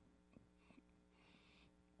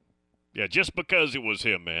 Yeah, just because it was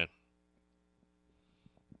him, man.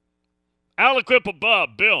 Aliquip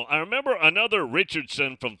above, Bill. I remember another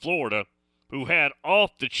Richardson from Florida who had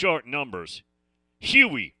off-the-chart numbers.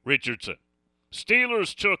 Huey Richardson.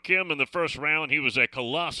 Steelers took him in the first round. He was a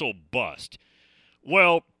colossal bust.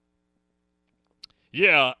 Well,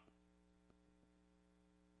 yeah.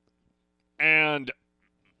 And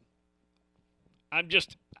I'm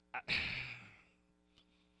just...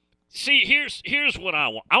 See, here's what I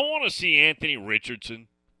want. I want to see Anthony Richardson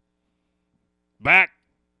back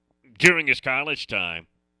during his college time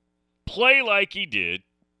play like he did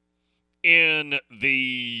in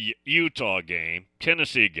the Utah game,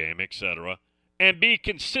 Tennessee game, etc., and be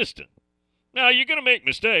consistent. Now, you're going to make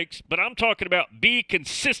mistakes, but I'm talking about be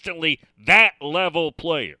consistently that level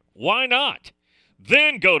player. Why not?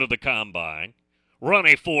 Then go to the combine, run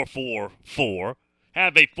a 4.44,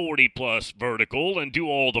 have a 40-plus vertical, and do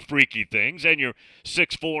all the freaky things, and you're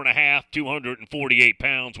 6'4.5", 248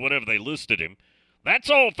 pounds, whatever they listed him. That's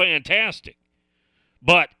all fantastic.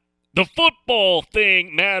 But the football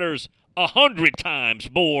thing matters 100 times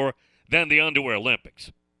more than the Underwear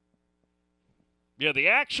Olympics. Yeah, the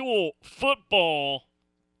actual football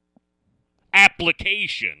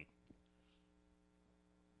application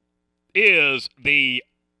is the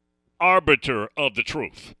arbiter of the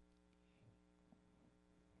truth.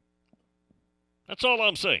 That's all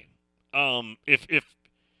I'm saying. If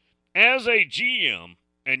as a GM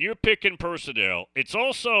and you're picking personnel, it's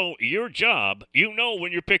also your job. You know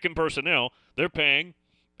when you're picking personnel, they're paying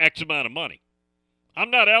X amount of money.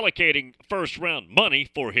 I'm not allocating first-round money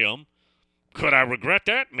for him. Could I regret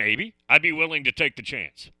that? Maybe. I'd be willing to take the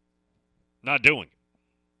chance. Not doing it.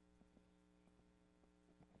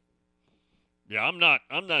 Yeah, I'm not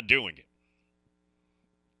doing it.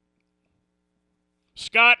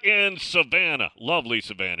 Scott in Savannah. Lovely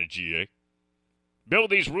Savannah, GA. Bill,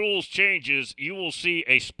 these rules changes, you will see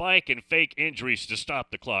a spike in fake injuries to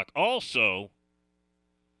stop the clock. Also,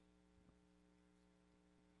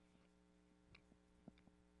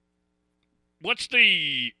 what's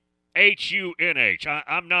the HUNH?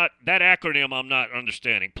 I'm not, that acronym I'm not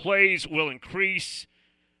understanding. Plays will increase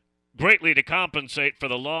greatly to compensate for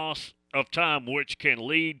the loss of time, which can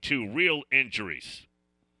lead to real injuries.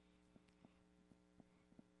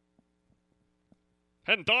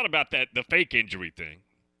 Hadn't thought about that, the fake injury thing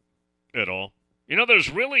at all. You know, there's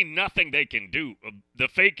really nothing they can do. The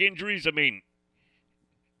fake injuries, I mean,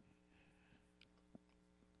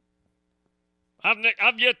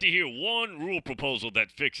 I've yet to hear one rule proposal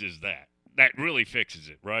that fixes that really fixes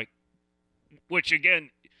it, right? Which, again,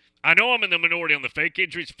 I know I'm in the minority on the fake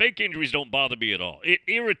injuries. Fake injuries don't bother me at all. It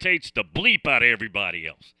irritates the bleep out of everybody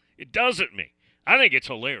else. It doesn't me. I think it's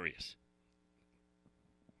hilarious.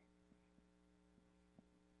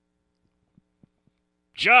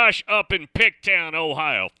 Josh up in Picktown,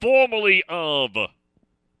 Ohio, formerly of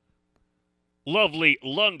lovely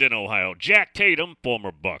London, Ohio. Jack Tatum,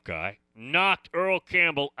 former Buckeye, knocked Earl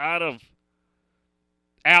Campbell out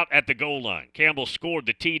at the goal line. Campbell scored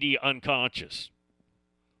the TD unconscious.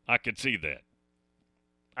 I could see that.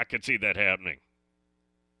 I could see that happening.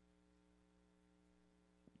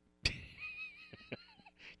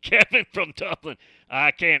 Kevin from Dublin.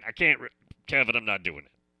 I can't. Kevin, I'm not doing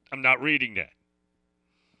it. I'm not reading that.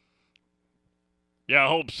 Yeah, I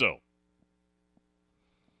hope so.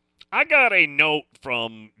 I got a note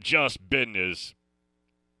from Just Business,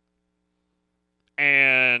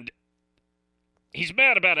 and he's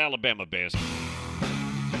mad about Alabama basketball.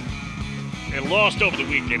 It lost over the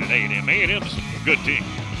weekend at A&M. A&M's a good team.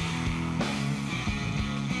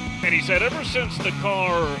 And he said ever since the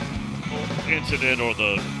car incident or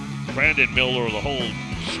the Brandon Miller or the whole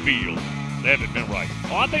spiel, they haven't been right.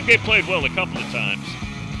 Oh, I think they played well a couple of times.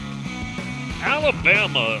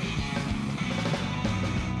 Alabama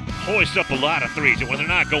hoists up a lot of threes, and when they're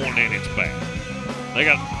not going in, it's bad.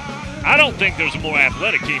 I don't think there's a more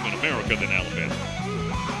athletic team in America than Alabama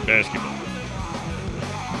basketball.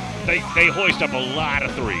 They hoist up a lot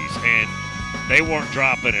of threes, and they weren't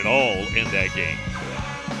dropping at all in that game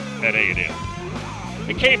at A&M.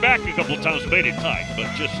 It came back a couple of times, made it tight, but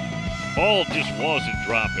ball just wasn't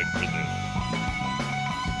dropping for them.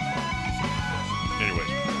 Anyways,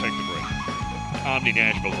 take the break. Omni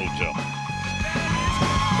Nashville Hotel.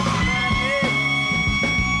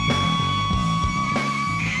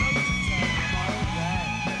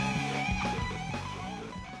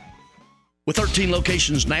 With 13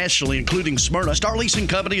 locations nationally, including Smyrna, Star Leasing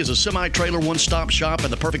Company is a semi-trailer one-stop shop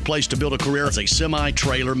and the perfect place to build a career as a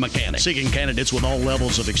semi-trailer mechanic. Seeking candidates with all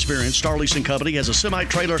levels of experience, Star Leasing Company has a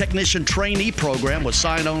semi-trailer technician trainee program with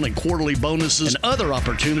sign-on and quarterly bonuses and other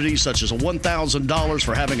opportunities such as $1,000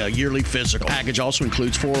 for having a yearly physical. The package also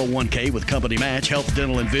includes 401k with company match, health,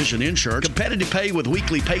 dental, and vision insurance, competitive pay with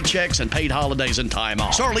weekly paychecks, and paid holidays and time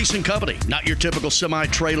off. Star Leasing Company, not your typical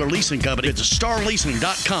semi-trailer leasing company. Visit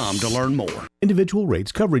starleasing.com to learn more. Individual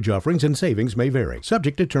rates, coverage offerings, and savings may vary.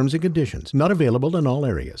 Subject to terms and conditions. Not available in all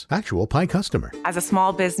areas. Actual Pie customer. As a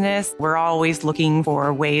small business, we're always looking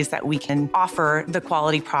for ways that we can offer the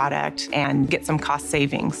quality product and get some cost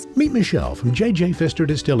savings. Meet Michelle from J.J. Pfister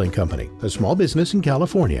Distilling Company, a small business in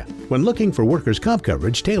California. When looking for workers' comp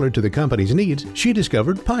coverage tailored to the company's needs, she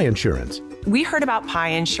discovered Pie Insurance. We heard about Pie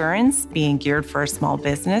Insurance being geared for a small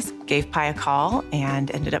business, gave Pie a call, and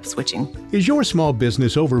ended up switching. Is your small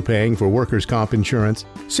business overpaying for workers' comp insurance?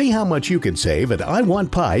 See how much you can save at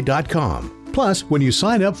iwantpie.com. Plus, when you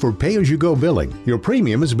sign up for pay-as-you-go billing, your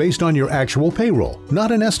premium is based on your actual payroll,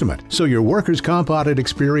 not an estimate, so your workers' comp audit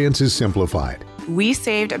experience is simplified. We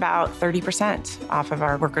saved about 30% off of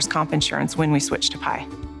our workers' comp insurance when we switched to Pie.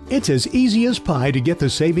 It's as easy as pie to get the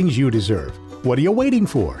savings you deserve. What are you waiting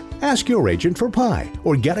for? Ask your agent for Pie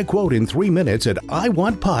or get a quote in 3 minutes at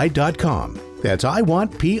iwantpie.com. That's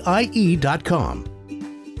iwantpie.com.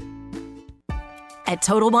 At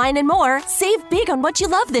Total Wine & More, save big on what you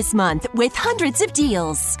love this month with hundreds of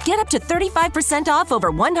deals. Get up to 35% off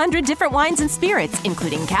over 100 different wines and spirits,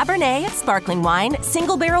 including Cabernet, sparkling wine,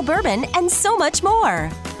 single barrel bourbon, and so much more.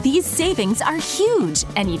 These savings are huge,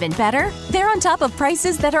 and even better, they're on top of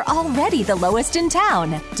prices that are already the lowest in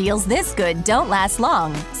town. Deals this good don't last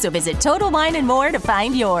long, so visit Total Wine & More to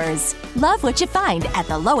find yours. Love what you find at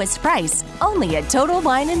the lowest price, only at Total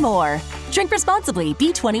Wine & More. Drink responsibly,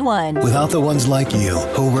 B21. Without the ones like you,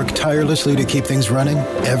 who work tirelessly to keep things running,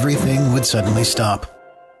 everything would suddenly stop.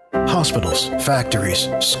 Hospitals, factories,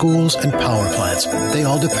 schools, and power plants, they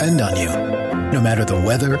all depend on you. No matter the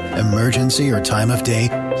weather, emergency, or time of day,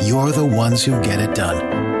 you're the ones who get it done.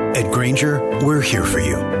 At Grainger, we're here for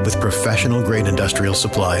you with professional-grade industrial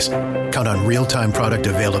supplies. Count on real-time product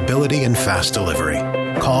availability and fast delivery.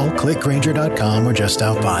 Call, click Grainger.com, or just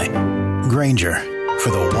stop by. Grainger,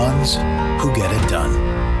 for the ones who get it done.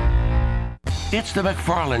 It's the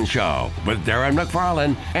McFarland Show with Darren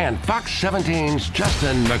McFarland and Fox 17's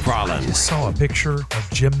Justin McFarland. I just saw a picture of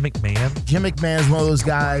Jim McMahon. Jim McMahon is one of those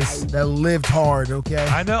guys that lived hard, okay?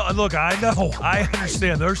 I know. Look, I know. I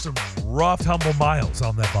understand. There's some rough, humble miles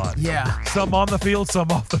on that body. Yeah. Some on the field, some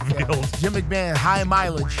off the field. Jim McMahon, high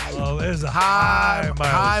mileage. Oh, there's a high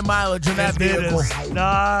mileage. High mileage in that vehicle. It is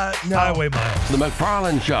not highway miles. The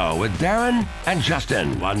McFarland Show with Darren and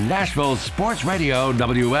Justin on Nashville Sports Radio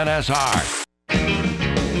WNSR.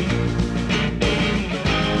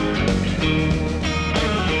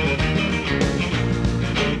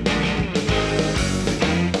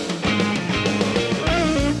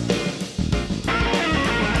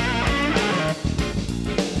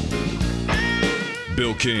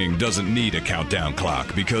 Bill King doesn't need a countdown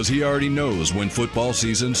clock because he already knows when football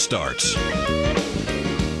season starts.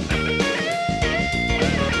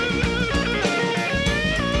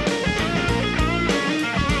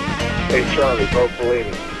 Hey, Charlie, Bo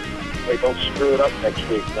Pelini. Hey, don't screw it up next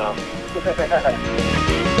week now.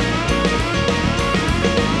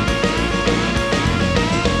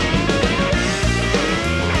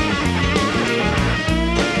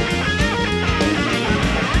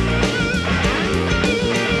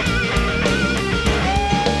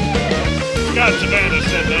 Scott Savannah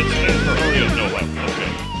said that stands for hurry up, no help.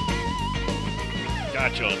 Okay.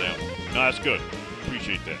 Gotcha on that one. No, that's good.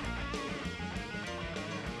 Appreciate that.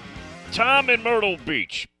 Tom in Myrtle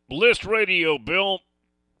Beach. List Radio, Bill.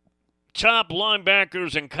 Top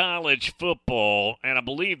linebackers in college football, and I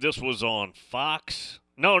believe this was on Fox.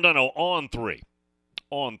 No, on 3.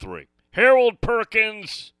 On 3. Harold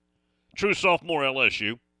Perkins, true sophomore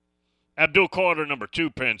LSU. Abdul Carter, number 2,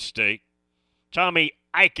 Penn State. Tommy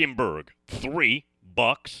Eichenberg, 3,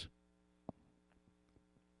 Bucks.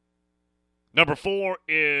 Number 4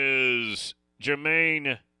 is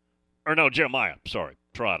Jeremiah,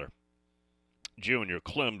 Trotter. Junior,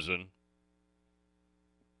 Clemson.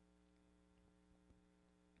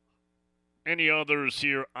 Any others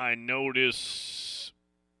here I notice?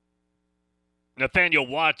 Nathaniel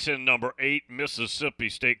Watson, number 8, Mississippi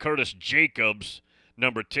State. Curtis Jacobs,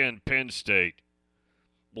 number 10, Penn State.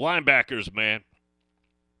 Linebackers, man.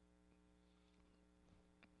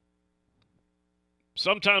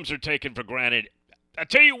 Sometimes they're taken for granted. I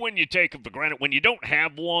tell you when you take them for granted. When you don't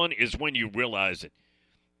have one is when you realize it.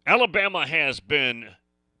 Alabama has been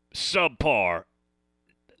subpar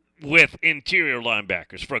with interior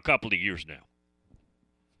linebackers for a couple of years now,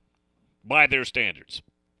 by their standards.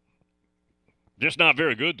 Just not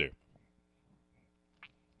very good there.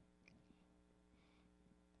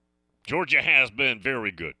 Georgia has been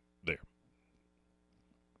very good there.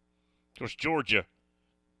 Of course, Georgia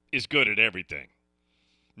is good at everything.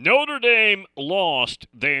 Notre Dame lost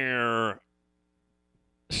their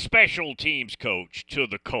special teams coach to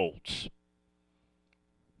the Colts,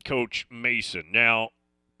 Coach Mason. Now,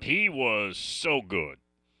 he was so good.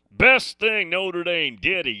 Best thing Notre Dame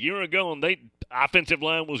did a year ago, and offensive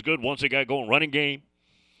line was good once they got going, running game.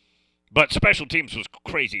 But special teams was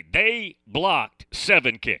crazy. They blocked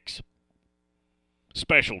 7 kicks.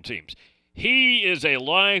 Special teams. He is a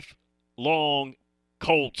lifelong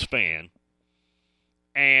Colts fan.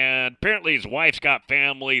 And apparently his wife's got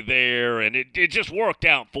family there, and it just worked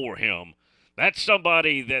out for him. That's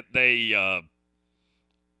somebody that they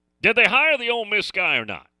did they hire the Ole Miss guy or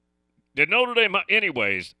not? Did Notre Dame?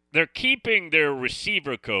 Anyways, they're keeping their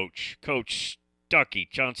receiver coach, Coach Stuckey,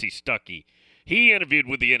 Chauncey Stuckey. He interviewed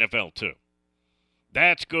with the NFL too.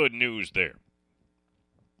 That's good news there.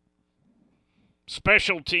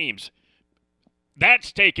 Special teams,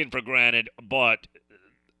 that's taken for granted, but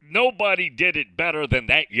nobody did it better than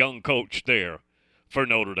that young coach there for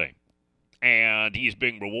Notre Dame. And he's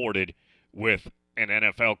being rewarded with an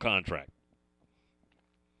NFL contract.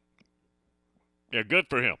 Yeah, good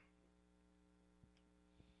for him.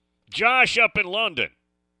 Josh up in London.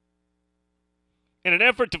 In an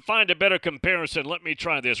effort to find a better comparison, let me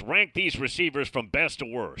try this. Rank these receivers from best to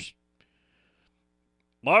worst.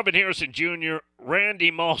 Marvin Harrison Jr.,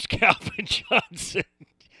 Randy Moss, Calvin Johnson.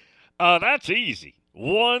 That's easy.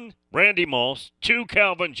 1, Randy Moss. 2,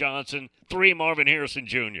 Calvin Johnson. 3, Marvin Harrison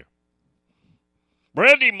Jr.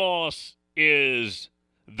 Randy Moss is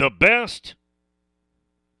the best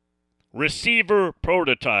receiver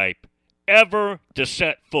prototype ever to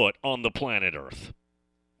set foot on the planet Earth.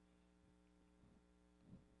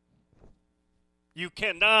 You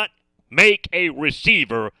cannot make a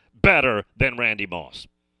receiver better than Randy Moss,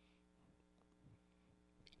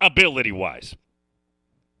 ability-wise.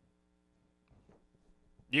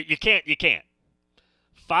 You can't.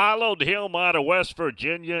 Followed him out of West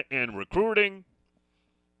Virginia in recruiting.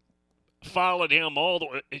 Followed him all the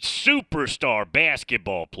way. Superstar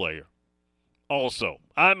basketball player. Also,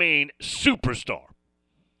 I mean, superstar.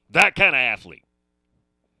 That kind of athlete.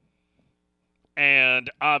 And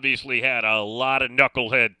obviously had a lot of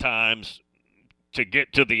knucklehead times to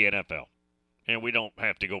get to the NFL. And we don't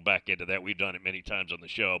have to go back into that. We've done it many times on the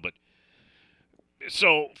show. But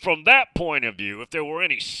so from that point of view, if there were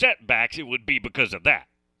any setbacks, it would be because of that.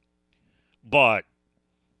 But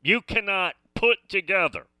you cannot put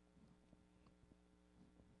together.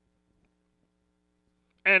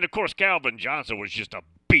 And, of course, Calvin Johnson was just a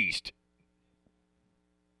beast.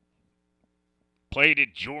 Played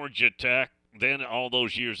at Georgia Tech, then all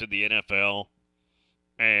those years in the NFL,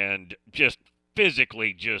 and just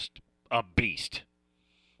physically just a beast.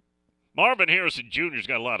 Marvin Harrison Jr.'s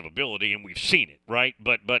got a lot of ability, and we've seen it, right?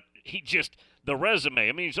 But he just, the resume,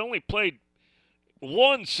 I mean, he's only played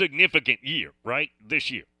one significant year, right,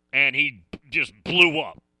 this year, and he just blew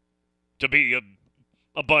up to be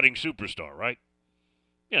a budding superstar, right?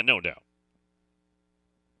 Yeah, no doubt.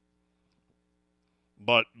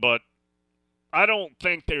 But I don't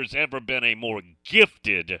think there's ever been a more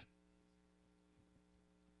gifted,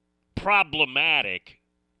 problematic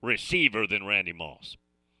receiver than Randy Moss.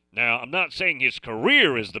 Now, I'm not saying his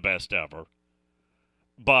career is the best ever,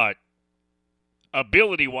 but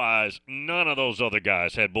ability-wise, none of those other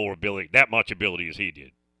guys had more ability, that much ability as he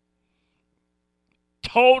did.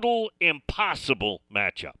 Total impossible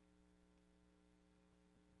matchup.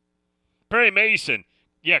 Perry Mason,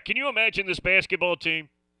 yeah, can you imagine this basketball team?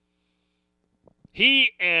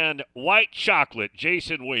 He and White Chocolate,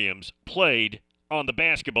 Jason Williams, played on the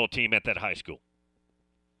basketball team at that high school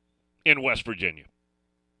in West Virginia.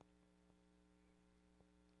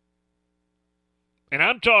 And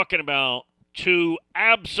I'm talking about 2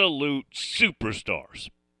 absolute superstars.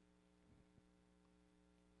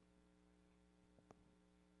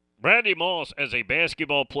 Randy Moss, as a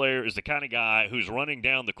basketball player, is the kind of guy who's running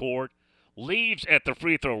down the court, leaves at the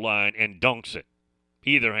free throw line, and dunks it,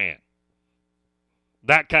 either hand.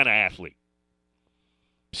 That kind of athlete.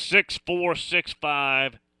 6'4",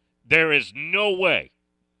 6'5". There is no way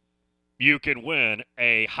you can win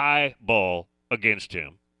a high ball against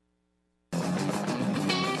him.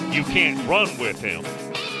 You can't run with him.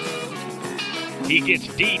 He gets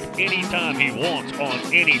deep anytime he wants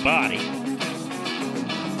on anybody.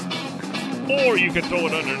 Or you can throw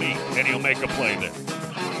it underneath, and he'll make a play there.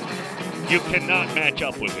 You cannot match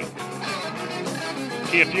up with him.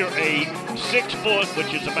 If you're a 6 foot,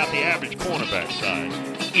 which is about the average cornerback size,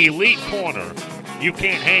 elite corner, you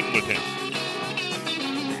can't hang with him.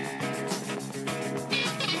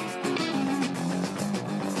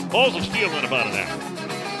 Balls of Steel in about an hour.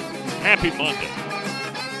 Happy Monday.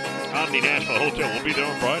 Omni Nashville Hotel will be there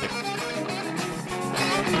on Friday.